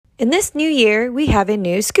In this new year, we have a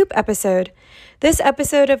new Scoop episode. This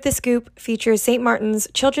episode of The Scoop features St. Martin's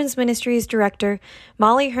Children's Ministries Director,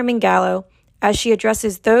 Molly Herman-Gallow, as she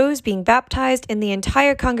addresses those being baptized in the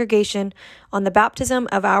entire congregation on the Baptism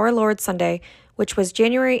of Our Lord Sunday, which was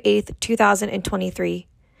January 8th, 2023.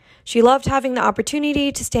 She loved having the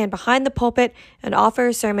opportunity to stand behind the pulpit and offer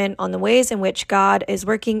a sermon on the ways in which God is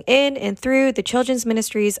working in and through the children's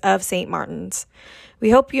ministries of St. Martin's.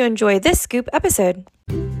 We hope you enjoy this Scoop episode.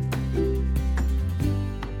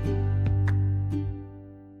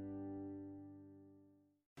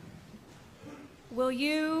 Will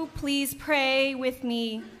you please pray with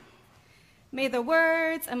me? May the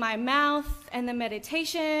words of my mouth and the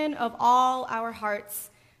meditation of all our hearts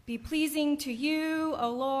be pleasing to you,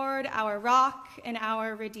 O Lord, our rock and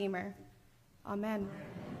our Redeemer. Amen.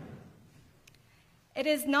 It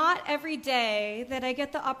is not every day that I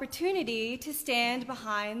get the opportunity to stand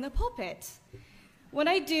behind the pulpit. When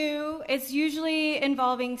I do, it's usually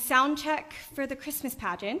involving sound check for the Christmas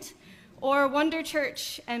pageant or Wonder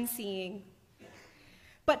Church emceeing.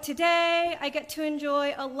 But today, I get to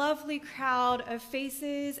enjoy a lovely crowd of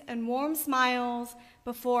faces and warm smiles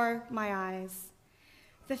before my eyes.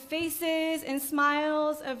 The faces and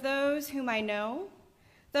smiles of those whom I know,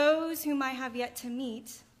 those whom I have yet to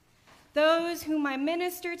meet, those whom I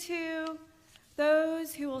minister to,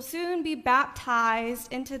 those who will soon be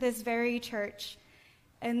baptized into this very church,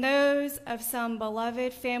 and those of some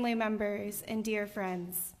beloved family members and dear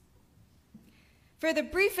friends. For the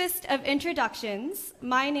briefest of introductions,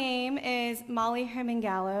 my name is Molly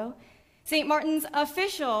Herman-Gallow, St. Martin's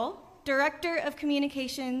official Director of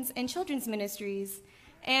Communications and Children's Ministries,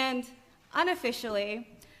 and unofficially,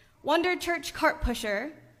 Wonder Church cart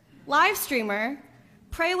pusher, live streamer,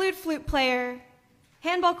 prelude flute player,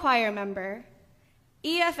 handball choir member,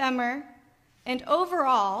 EFMer, and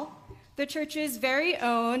overall, the church's very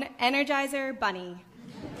own Energizer Bunny.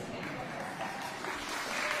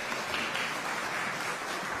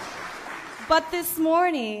 But this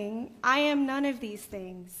morning, I am none of these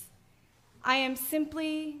things. I am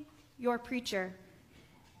simply your preacher.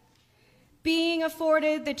 Being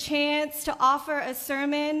afforded the chance to offer a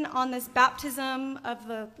sermon on this baptism of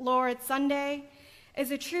the Lord Sunday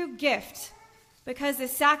is a true gift because the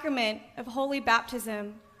sacrament of holy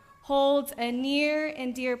baptism holds a near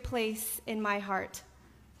and dear place in my heart.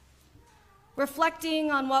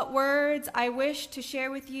 Reflecting on what words I wish to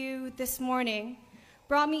share with you this morning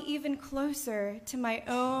brought me even closer to my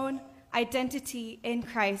own identity in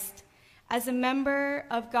Christ as a member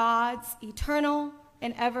of God's eternal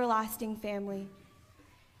and everlasting family,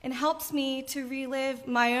 and helps me to relive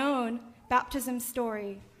my own baptism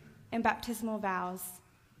story and baptismal vows.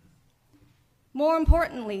 More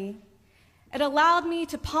importantly, it allowed me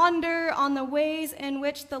to ponder on the ways in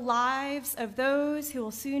which the lives of those who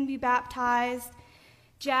will soon be baptized,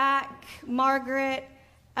 Jack, Margaret,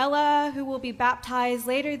 Ella, who will be baptized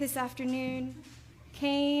later this afternoon,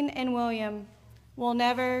 Kane, and William will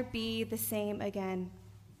never be the same again,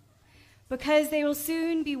 because they will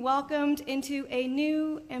soon be welcomed into a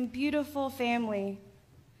new and beautiful family,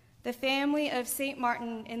 the family of St.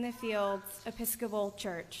 Martin in the Fields Episcopal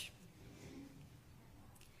Church.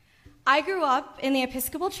 I grew up in the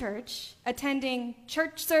Episcopal Church, attending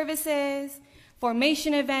church services,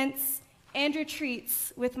 formation events, and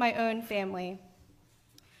retreats with my own family.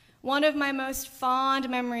 One of my most fond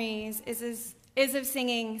memories is of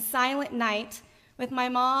singing Silent Night with my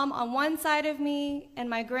mom on one side of me and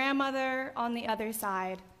my grandmother on the other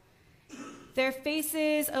side, their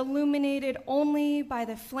faces illuminated only by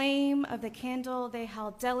the flame of the candle they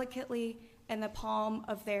held delicately in the palm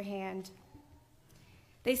of their hand.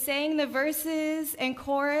 They sang the verses and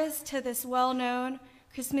chorus to this well-known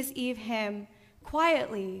Christmas Eve hymn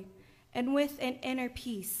quietly and with an inner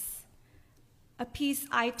peace, a peace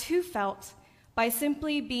I too felt by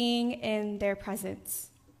simply being in their presence.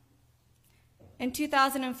 In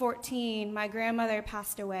 2014, my grandmother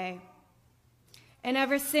passed away, and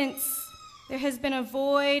ever since, there has been a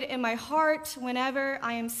void in my heart whenever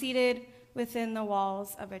I am seated within the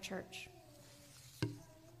walls of a church.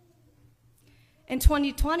 In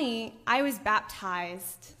 2020, I was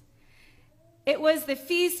baptized. It was the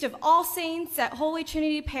Feast of All Saints at Holy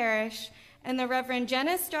Trinity Parish, and the Reverend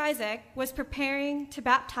Jenna Stryzek was preparing to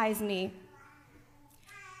baptize me.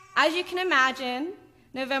 As you can imagine,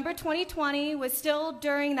 November 2020 was still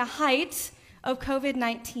during the height of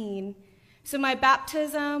COVID-19, so my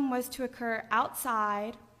baptism was to occur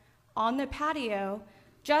outside, on the patio,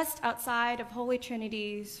 just outside of Holy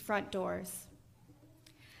Trinity's front doors.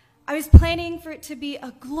 I was planning for it to be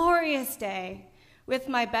a glorious day with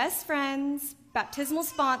my best friends, baptismal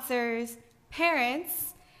sponsors,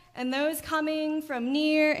 parents, and those coming from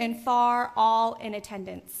near and far, all in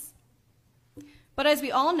attendance. But as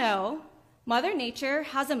we all know, Mother Nature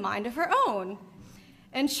has a mind of her own.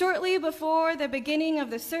 And shortly before the beginning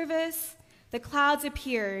of the service, the clouds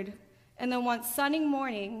appeared, and the once sunny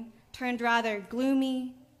morning turned rather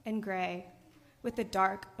gloomy and gray, with the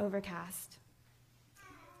dark overcast.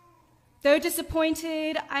 Though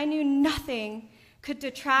disappointed, I knew nothing could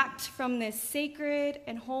detract from this sacred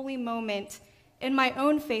and holy moment in my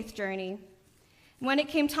own faith journey. When it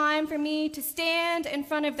came time for me to stand in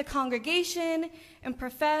front of the congregation and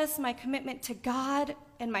profess my commitment to God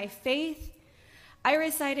and my faith, I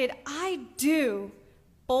recited, "I do,"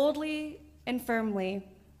 boldly and firmly,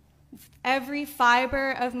 with every fiber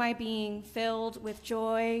of my being filled with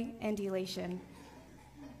joy and elation.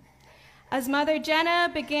 As Mother Jenna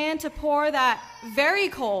began to pour that very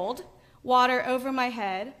cold water over my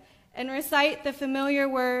head and recite the familiar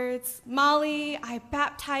words, "Molly, I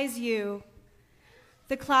baptize you,"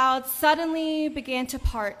 the clouds suddenly began to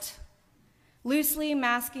part, loosely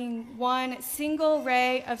masking one single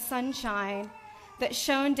ray of sunshine that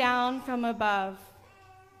shone down from above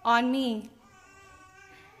on me.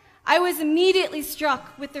 I was immediately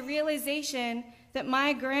struck with the realization that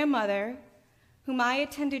my grandmother, whom I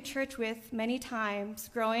attended church with many times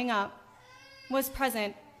growing up, was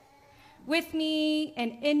present with me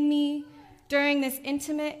and in me during this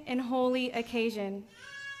intimate and holy occasion.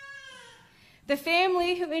 The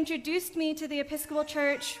family who introduced me to the Episcopal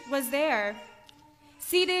Church was there,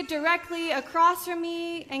 seated directly across from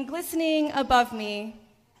me and glistening above me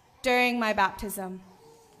during my baptism.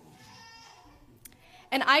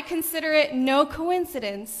 And I consider it no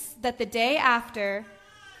coincidence that the day after,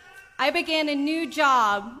 I began a new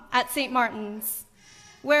job at St. Martin's,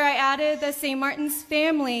 where I added the St. Martin's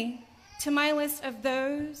family to my list of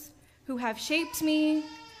those who have shaped me,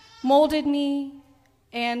 molded me,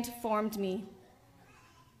 and formed me.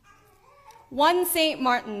 One St.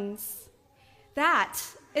 Martin's, that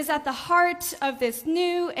is at the heart of this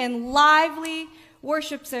new and lively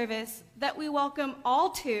worship service that we welcome all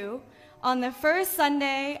to on the first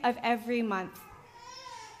Sunday of every month.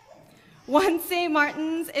 One St.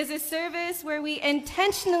 Martin's is a service where we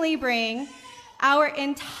intentionally bring our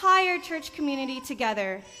entire church community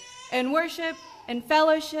together in worship and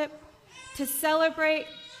fellowship to celebrate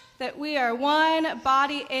that we are one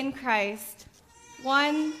body in Christ,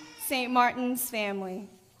 one St. Martin's family.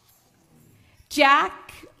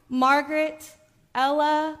 Jack, Margaret,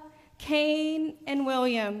 Ella, Kane, and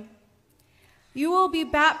William, you will be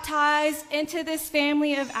baptized into this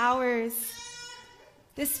family of ours.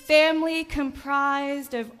 This family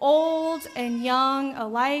comprised of old and young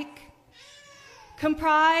alike,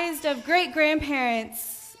 comprised of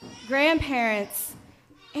great-grandparents, grandparents,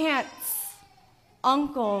 aunts,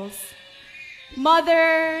 uncles,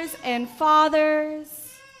 mothers and fathers,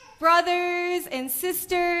 brothers and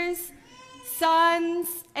sisters, sons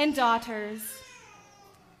and daughters,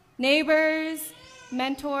 neighbors,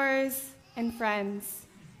 mentors, and friends,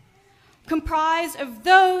 comprised of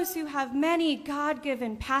those who have many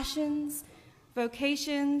God-given passions,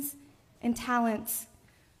 vocations, and talents,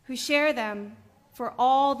 who share them for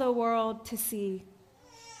all the world to see.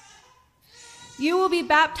 You will be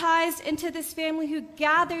baptized into this family who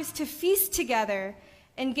gathers to feast together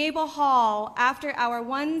in Gable Hall after our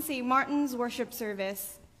one St. Martin's worship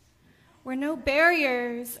service, where no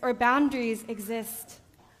barriers or boundaries exist,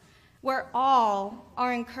 where all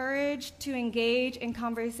are encouraged to engage in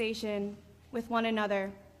conversation with one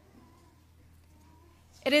another.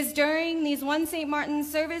 It is during these one St.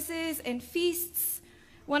 Martin's services and feasts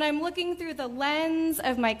when I'm looking through the lens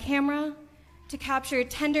of my camera to capture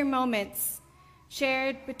tender moments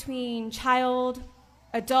shared between child,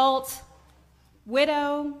 adult,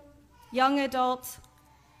 widow, young adult,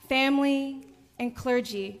 family, and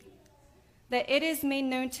clergy, that it is made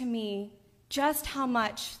known to me just how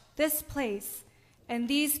much this place and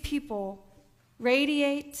these people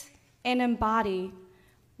radiate and embody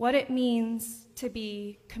what it means to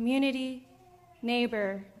be community,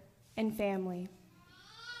 neighbor, and family.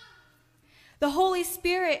 The Holy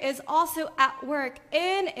Spirit is also at work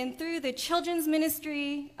in and through the children's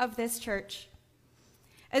ministry of this church.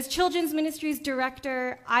 As Children's Ministries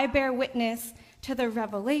Director, I bear witness to the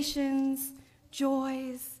revelations,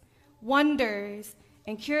 joys, wonders,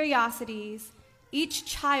 and curiosities each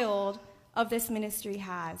child of this ministry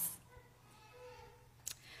has.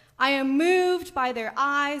 I am moved by their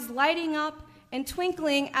eyes lighting up and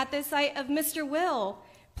twinkling at the sight of Mr. Will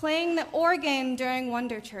playing the organ during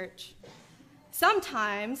Wonder Church.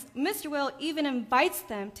 Sometimes, Mr. Will even invites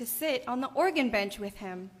them to sit on the organ bench with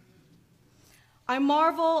him. I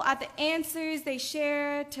marvel at the answers they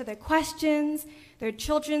share to the questions their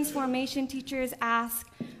children's formation teachers ask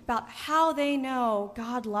about how they know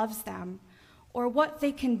God loves them or what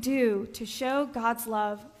they can do to show God's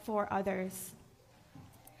love for others.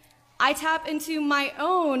 I tap into my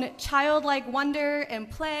own childlike wonder and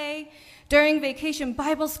play during Vacation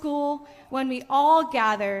Bible School when we all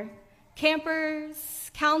gather, campers,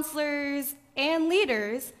 counselors, and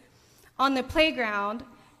leaders, on the playground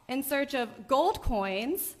in search of gold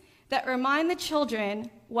coins that remind the children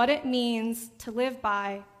what it means to live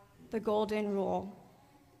by the golden rule.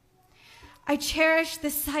 I cherish the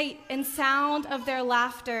sight and sound of their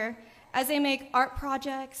laughter as they make art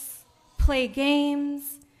projects, play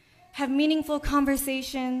games, have meaningful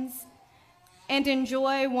conversations, and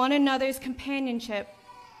enjoy one another's companionship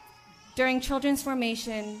during children's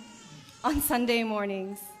formation on Sunday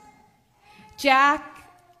mornings. Jack,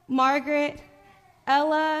 Margaret,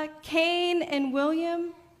 Ella, Kane, and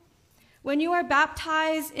William, when you are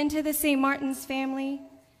baptized into the St. Martin's family,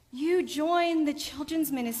 you join the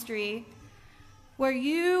children's ministry where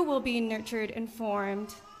you will be nurtured and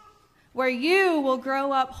formed, where you will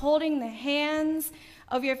grow up holding the hands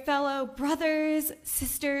of your fellow brothers,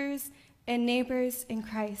 sisters, and neighbors in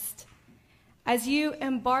Christ as you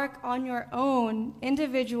embark on your own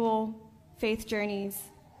individual faith journeys.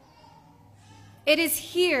 It is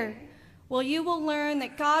here where you will learn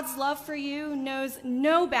that God's love for you knows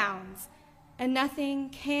no bounds, and nothing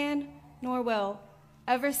can nor will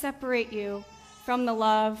ever separate you from the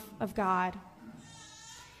love of God.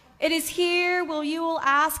 It is here where you will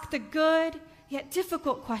ask the good yet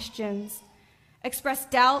difficult questions, express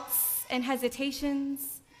doubts and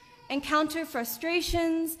hesitations, encounter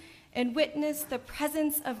frustrations, and witness the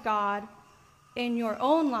presence of God in your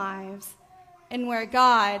own lives and where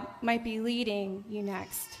God might be leading you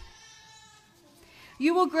next.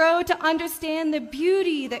 You will grow to understand the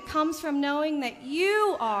beauty that comes from knowing that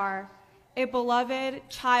you are a beloved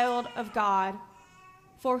child of God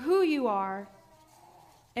for who you are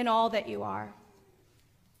and all that you are.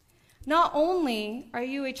 Not only are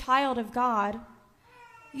you a child of God,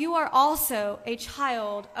 you are also a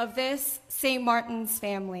child of this St. Martin's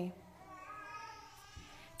family.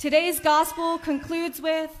 Today's gospel concludes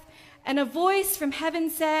with, "And a voice from heaven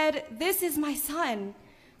said, 'This is my Son,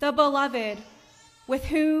 the beloved, with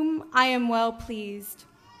whom I am well pleased.'"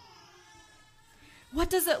 What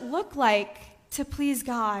does it look like to please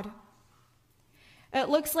God? It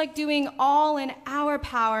looks like doing all in our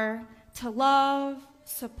power to love,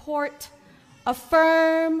 support,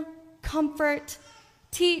 affirm, comfort,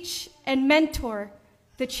 teach, and mentor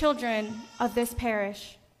the children of this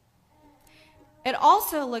parish. It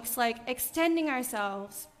also looks like extending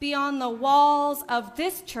ourselves beyond the walls of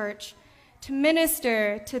this church to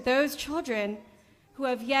minister to those children who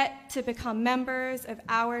have yet to become members of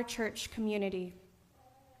our church community.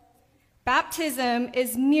 Baptism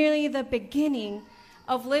is merely the beginning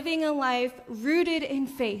of living a life rooted in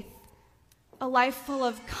faith, a life full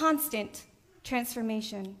of constant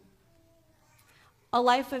transformation, a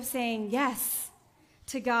life of saying yes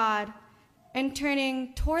to God and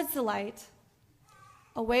turning towards the light,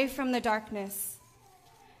 away from the darkness,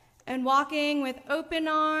 and walking with open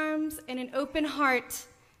arms and an open heart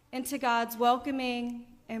into God's welcoming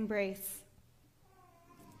embrace.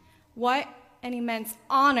 What an immense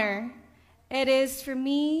honor it is for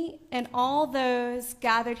me and all those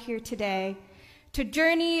gathered here today to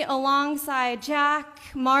journey alongside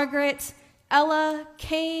Jack, Margaret, Ella,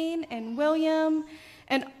 Kane, and William,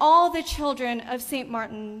 and all the children of St.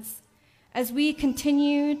 Martin's as we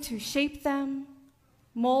continue to shape them,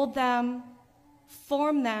 mold them,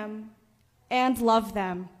 form them, and love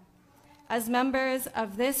them as members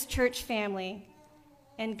of this church family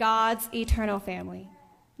and God's eternal family,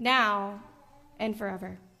 now and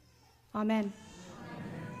forever. Amen.